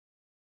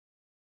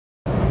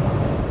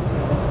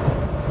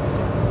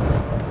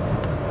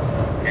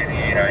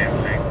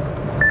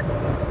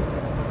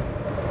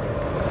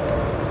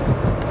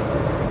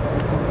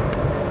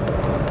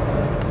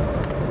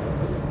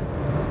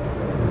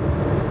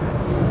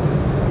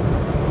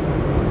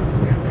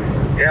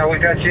Yeah, we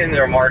got you in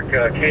there, Mark.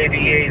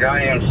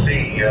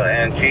 KD8IMC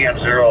and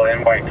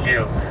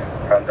GM0NYQ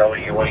from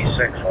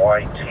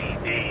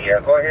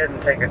WA6YTD. Go ahead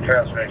and take a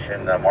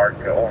transmission, Mark.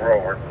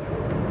 Over.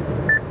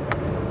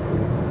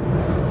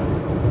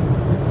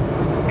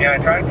 Yeah, I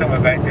tried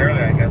coming back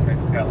earlier. I guess I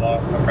just got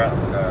lost across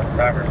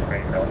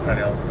cyberspace. I was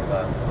heading out from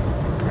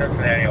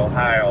Cincinnati,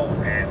 Ohio,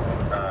 and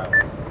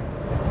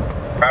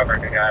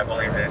Robert, the guy I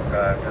believe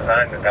that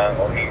designed the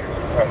dongle, he's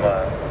from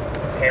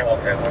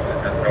Hamilton, which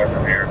is just north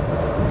of here,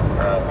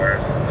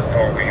 where's the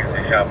store we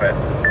usually shop at.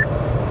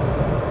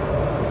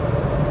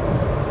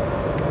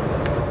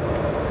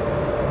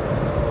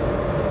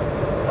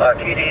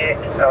 TD8,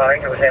 I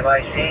think it was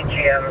MIC,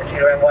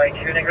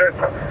 GM0NYQ in the group.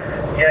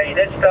 Yeah, you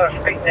did start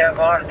speaking there,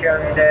 Mark,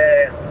 and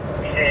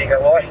you said you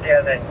got lost there,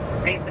 and then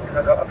beep,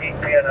 I got a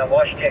beep here and I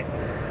lost you.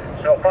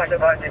 So I'll pass it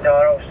back to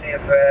Darryl, see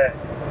if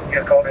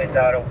you're copying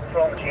Darryl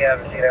from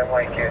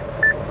GM0NYQ.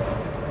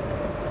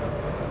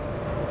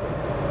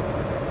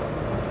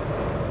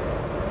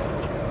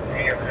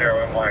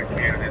 GM0NYQ,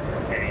 this is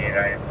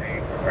KD8IMC.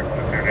 We're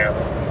going through now.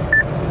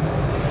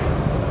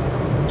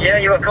 Yeah,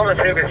 you were coming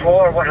through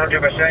before,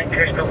 100%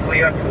 crystal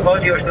clear.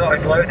 Audio's not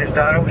as loud as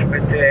Darryl's,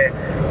 but it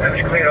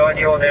was clear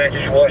audio and then I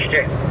just lost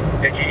you.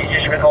 You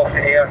just went off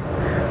the air.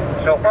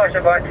 So I'll pass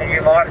it back to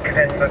you, Mark, and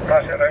then we'll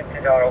pass it round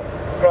to Darryl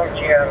from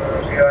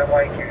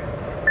GM0NYQ.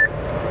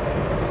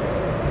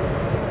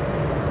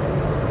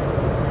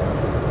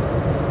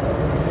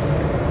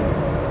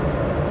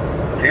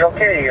 You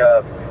okay?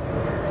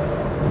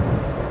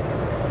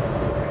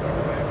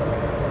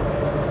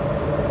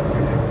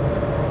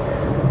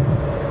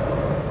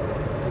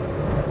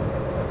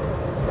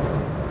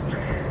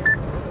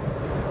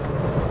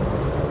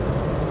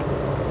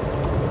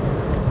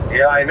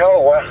 Yeah, I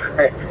know. Well,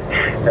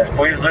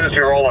 we live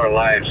here all our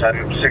lives.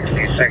 I'm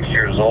 66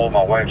 years old.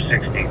 My wife's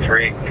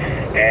 63,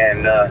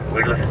 and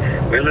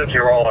we lived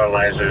here all our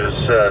lives.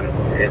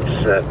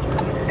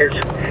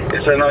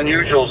 It's an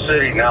unusual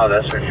city now,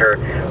 that's for sure.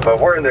 But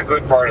we're in the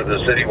good part of the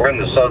city. We're in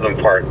the southern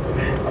part,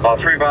 about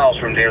 3 miles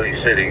from Daly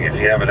City, if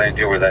you have an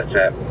idea where that's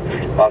at.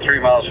 About 3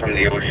 miles from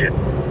the ocean.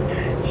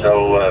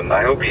 So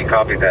I hope you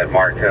copied that,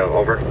 Mark.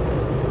 Over.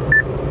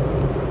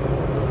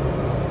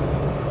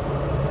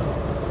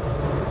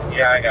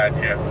 Yeah, I got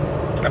you.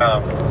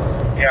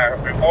 Yeah,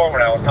 before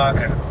when I was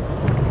talking,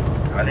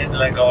 I didn't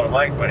let go of the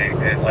mic, but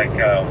it like,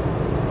 I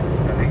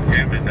think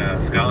Jim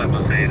and Scully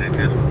was saying it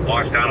just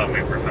washed out on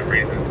me for some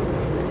reason.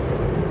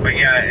 But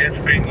yeah, it's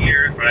been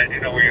years, but I do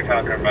know what you're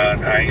talking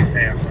about. I used to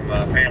have some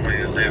family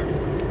that lived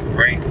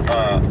right in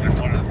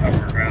one of the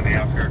suburbs around the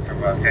outskirts of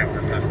San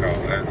Francisco,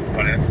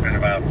 but it's been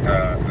about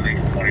at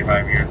least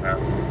 25 years now.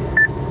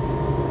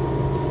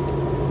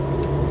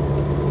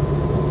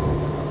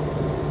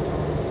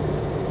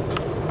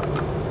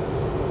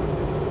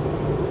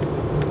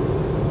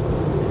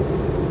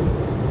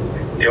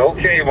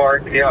 Okay,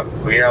 Mark. Yeah,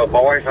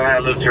 my wife and I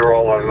lived here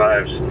all our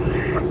lives.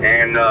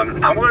 And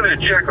I'm going to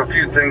check a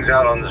few things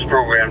out on this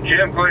program.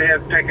 Jim, go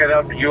ahead, pick it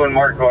up. You and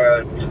Mark go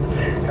ahead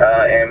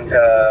and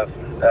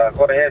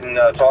go ahead and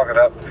talk it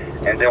up.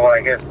 And then when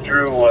I get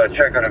through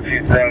checking a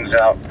few things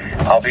out,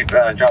 I'll be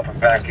jumping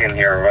back in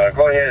here.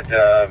 Go ahead,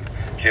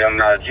 Jim.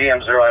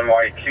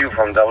 GM0NYQ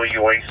from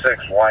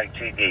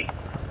WA6YTD.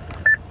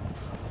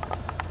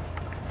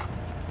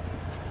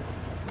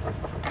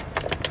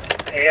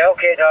 Yeah,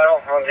 okay, Darryl.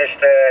 I'm just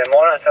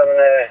monitoring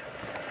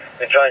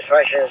the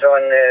transmissions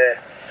on the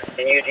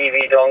new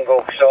DV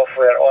dongle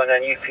software on a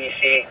new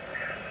PC.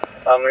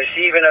 I'm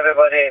receiving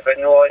everybody, but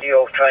no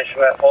audio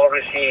transmit or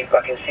receive.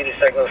 I can see the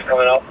signals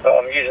coming up, but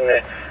I'm using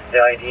the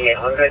ID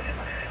 800.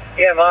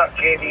 Yeah, Mark,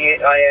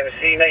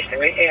 KD8IMC, nice to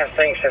meet you. I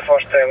think it's the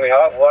first time we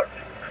have worked.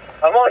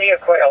 I'm on here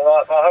quite a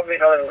lot, but I have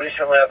been on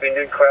recently. I've been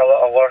doing quite a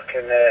lot of work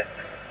in the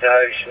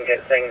house and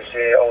get things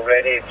all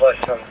ready. Plus,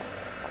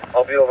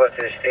 I'll be over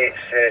to the States,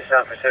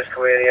 San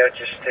Francisco area,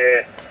 just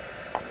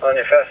on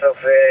the 5th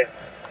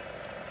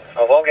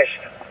of August.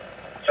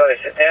 Sorry,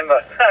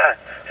 September.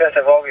 5th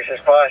of August has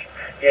passed.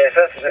 Yeah,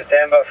 5th of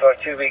September for a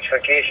 2 weeks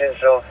vacation,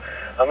 so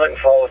I'm looking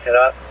forward to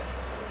that.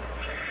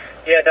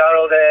 Yeah,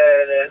 Darryl,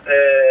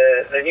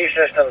 the new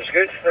system's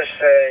good. This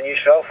new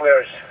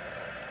software's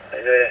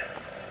the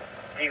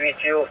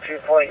DV2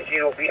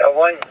 2.0 Beta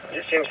 1.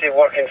 It seems to be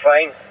working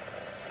fine.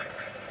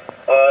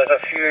 There's a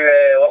few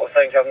little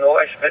things I've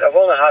noticed, but I've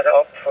only had it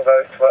up for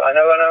about an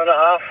hour and a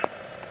half.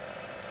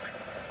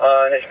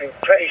 And it's been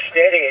pretty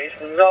steady. It's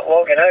not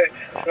logging out.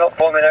 It's not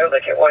bombing out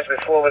like it was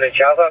before with the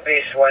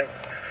Java-based one.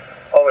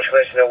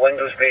 Obviously, it's the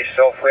Windows-based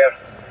software.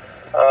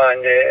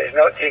 And it's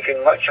not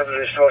taking much of the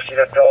resources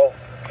at all.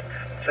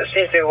 So it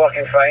seems to be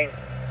working fine.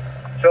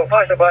 So I'll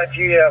pass it back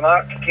to you,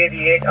 Mark,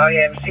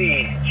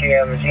 KD8IMC,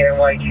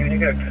 GM0NYQ in the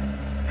group.